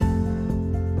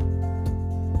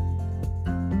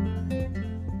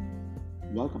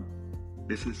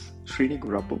This is Srini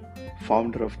Gurapu,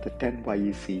 founder of the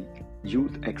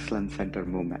 10YEC-Youth Excellence Center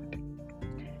movement.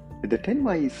 With the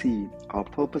 10YEC, our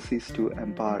purpose is to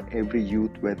empower every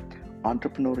youth with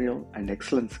entrepreneurial and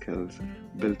excellent skills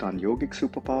built on yogic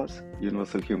superpowers,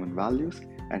 universal human values,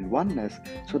 and oneness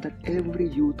so that every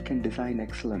youth can design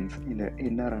excellence in their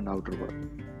inner and outer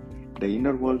world. The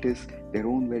inner world is their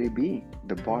own very being,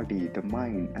 the body, the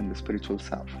mind, and the spiritual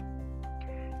self.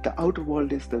 The outer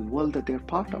world is the world that they're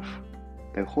part of,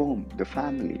 their home, the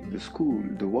family, the school,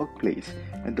 the workplace,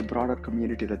 and the broader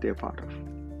community that they're part of.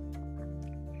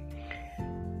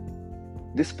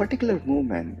 This particular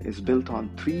movement is built on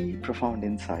three profound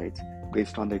insights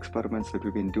based on the experiments that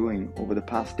we've been doing over the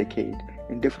past decade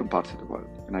in different parts of the world,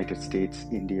 United States,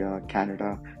 India,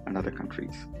 Canada, and other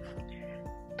countries.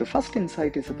 The first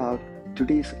insight is about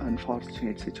today's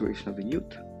unfortunate situation of the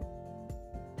youth.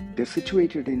 They're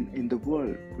situated in the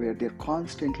world where they're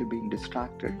constantly being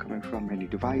distracted, coming from many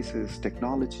devices,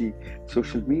 technology,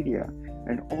 social media,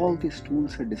 and all these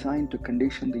tools are designed to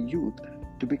condition the youth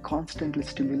to be constantly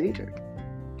stimulated.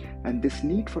 And this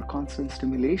need for constant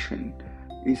stimulation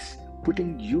is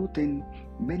putting youth in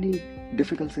many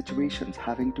difficult situations,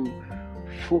 having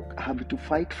to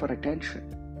fight for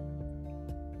attention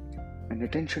and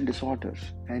attention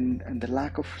disorders, and the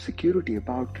lack of security,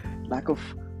 about lack of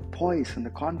poise and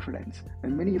the confidence.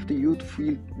 And many of the youth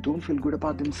don't feel good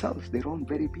about themselves, their own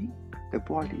very being, their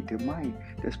body, their mind,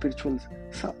 their spiritual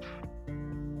self.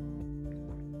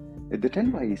 At the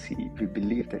 10YEC, we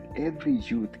believe that every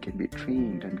youth can be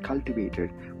trained and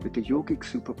cultivated with the yogic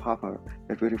superpower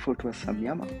that we refer to as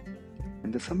Samyama.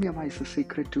 And the Samyama is the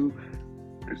secret to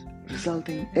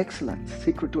resulting excellence,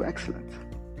 secret to excellence.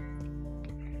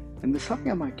 And the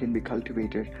Samyama can be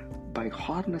cultivated by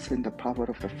harnessing the power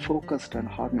of the focused and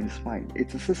harmonious mind.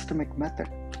 It's a systemic method.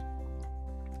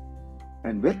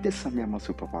 And with this Samyama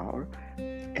superpower,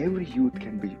 every youth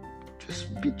can be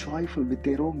joyful with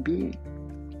their own being,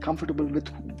 comfortable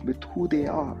with who they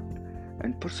are,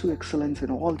 and pursue excellence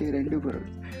in all their endeavors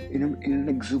in an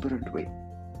exuberant way.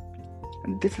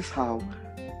 And this is how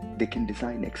they can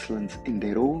design excellence in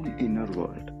their own inner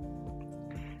world.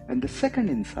 And the second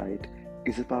insight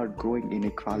is about growing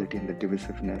inequality and the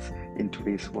divisiveness in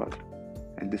today's world.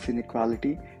 And this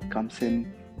inequality comes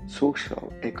in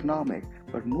social, economic,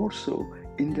 but more so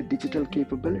in the digital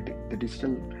capability, the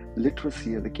digital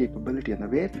literacy and the capability and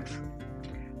awareness.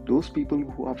 Those people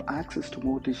who have access to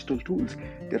more digital tools,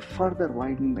 they're further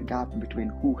widening the gap between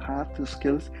who have the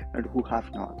skills and who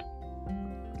have not.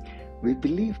 We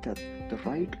believe that the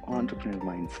right entrepreneurial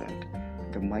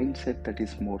mindset, the mindset that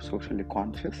is more socially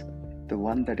conscious, the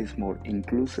one that is more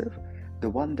inclusive, the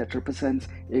one that represents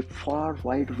a far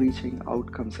wide-reaching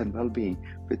outcomes and well-being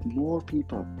with more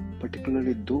people,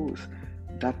 particularly those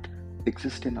that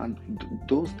exist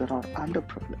those that are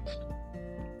underprivileged.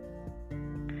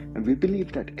 And we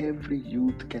believe that every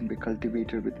youth can be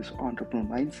cultivated with this entrepreneurial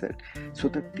mindset so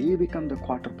that they become the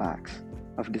quarterbacks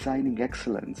of designing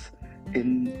excellence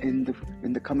in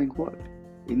the coming world,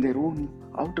 in their own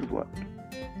outer world,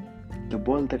 the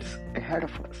world that's ahead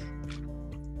of us.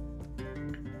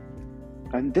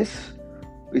 And this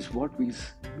is what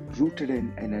is rooted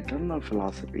in an eternal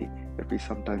philosophy that we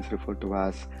sometimes refer to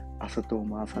as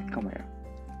Asatoma Satkamaya.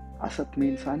 Asat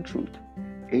means untruth.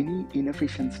 Any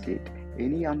inefficient state,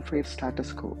 any unfair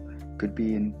status quo, could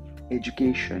be in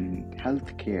education,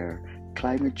 healthcare,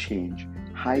 climate change,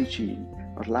 hygiene,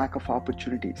 or lack of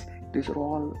opportunities. These are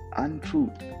all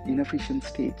untruth, inefficient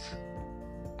states.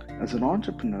 As an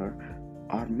entrepreneur,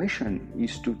 our mission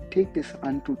is to take this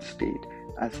untruth state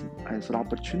as an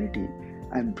opportunity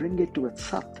and bring it to a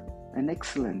sat, an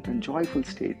excellent and joyful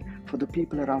state for the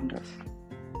people around us.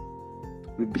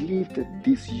 We believe that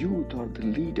these youth are the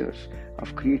leaders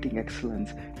of creating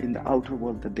excellence in the outer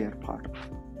world that they are part of.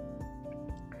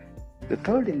 The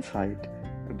third insight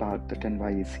about the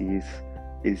 10YEC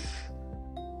is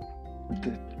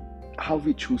how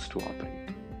we choose to operate.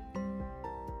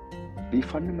 We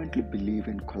fundamentally believe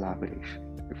in collaboration.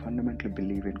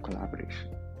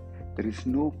 There is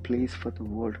no place for the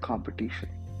word competition.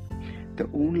 The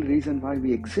only reason why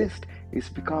we exist is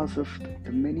because of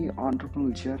the many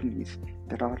entrepreneurial journeys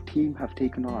that our team have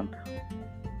taken on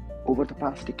over the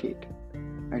past decade.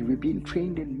 And we've been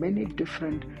trained in many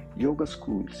different yoga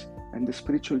schools and the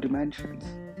spiritual dimensions.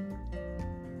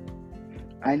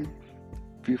 And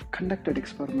we've conducted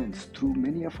experiments through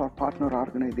many of our partner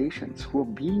organizations who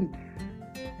have been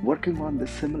working on the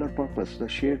similar purpose, the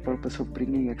shared purpose of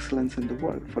bringing excellence in the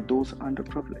world for those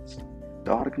underprivileged.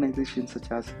 The organizations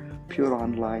such as Pure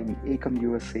Online, Ekam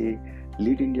USA,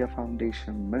 Lead India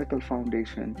Foundation, Miracle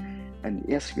Foundation, and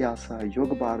Yes Vyasa,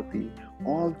 Yoga Bharati,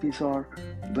 all these are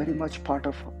very much part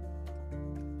of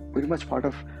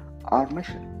our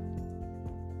mission,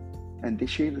 and they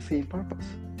share the same purpose.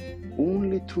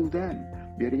 Only through them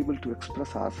we are able to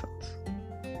express ourselves.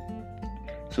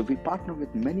 So we partner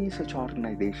with many such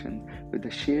organizations with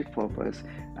a shared purpose,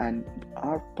 and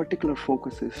our particular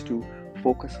focus is to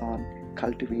focus on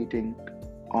cultivating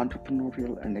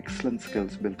entrepreneurial and excellent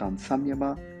skills built on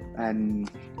Samyama and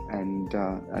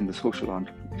the social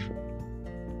entrepreneurship.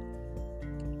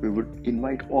 We would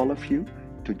invite all of you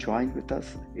to join with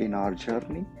us in our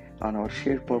journey on our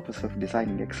shared purpose of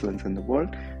designing excellence in the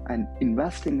world and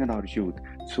investing in our youth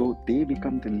so they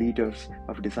become the leaders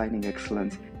of designing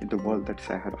excellence in the world that's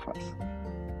ahead of us.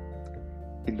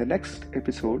 In the next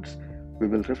episodes, we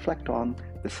will reflect on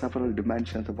the several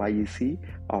dimensions of YEC,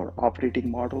 our operating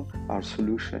model, our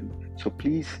solution. So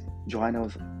please join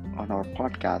us on our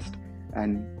podcast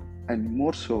and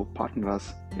more so partner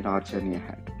us in our journey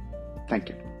ahead. Thank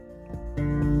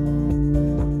you.